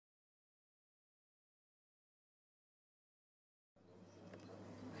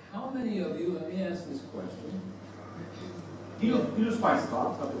how many of you, let me ask this question. Ilu z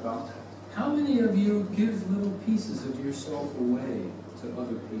Państwa, zapytam, how many of you give little pieces of yourself away to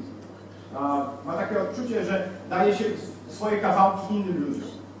other people? Ma takie odczucie, że daje się swoje kawałki innym ludziom.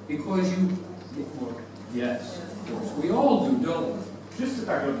 Because you, yes, of course, we all do, don't we? Wszyscy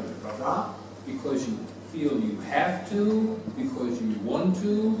tak robimy, prawda? Because you feel you have to, because you want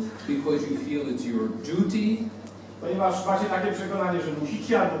to, because you feel it's your duty. Ponieważ macie takie przekonanie, że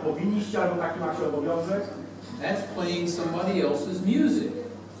musicie, albo powinniście, albo taki macie obowiązek. That's playing somebody else's music.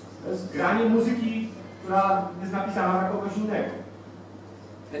 To jest granie muzyki, która jest napisana na kogoś innego.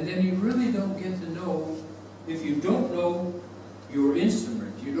 And then you really don't get to know, if you don't know your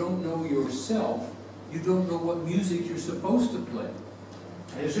instrument, you don't know yourself, you don't know what music you're supposed to play.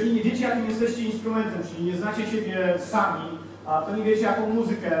 A jeżeli nie wiecie, jakim jesteście instrumentem, czyli nie znacie siebie sami, to nie wiecie, jaką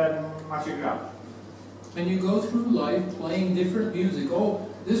muzykę macie grać. And you go through life playing different music. Oh,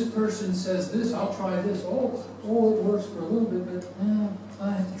 this person says this, I'll try this. Oh, it works for a little bit, but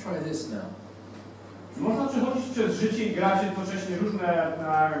I have to try this now. Można przechodzić przez życie i grać jednocześnie różne,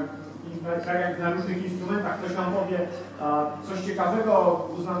 na różnych instrumentach. Ktoś nam powie coś ciekawego,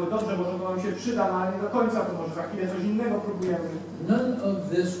 uznamy dobrze, może to nam się przyda, no ale nie do końca, to może za chwilę coś innego próbujemy. None of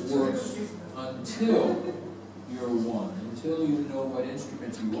this works until you're one, until you know what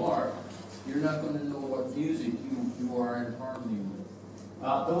instrument you are. You're not going to know what music you are in harmony with.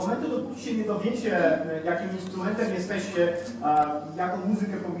 Do momentu, dopóki się nie dowiecie, jakim instrumentem jesteście, jaką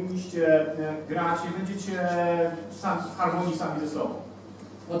muzykę powinniście grać, nie będziecie w harmonii sami ze sobą.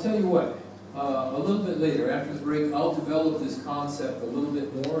 I'll tell you what, a little bit later, after the break, I'll develop this concept a little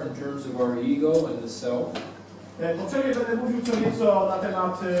bit more in terms of our ego and the self. Po przerwie będę mówił co nieco na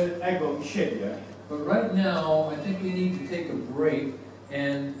temat ego i siebie. But right now, I think we need to take a break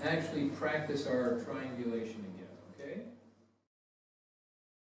and actually practice our triangulation.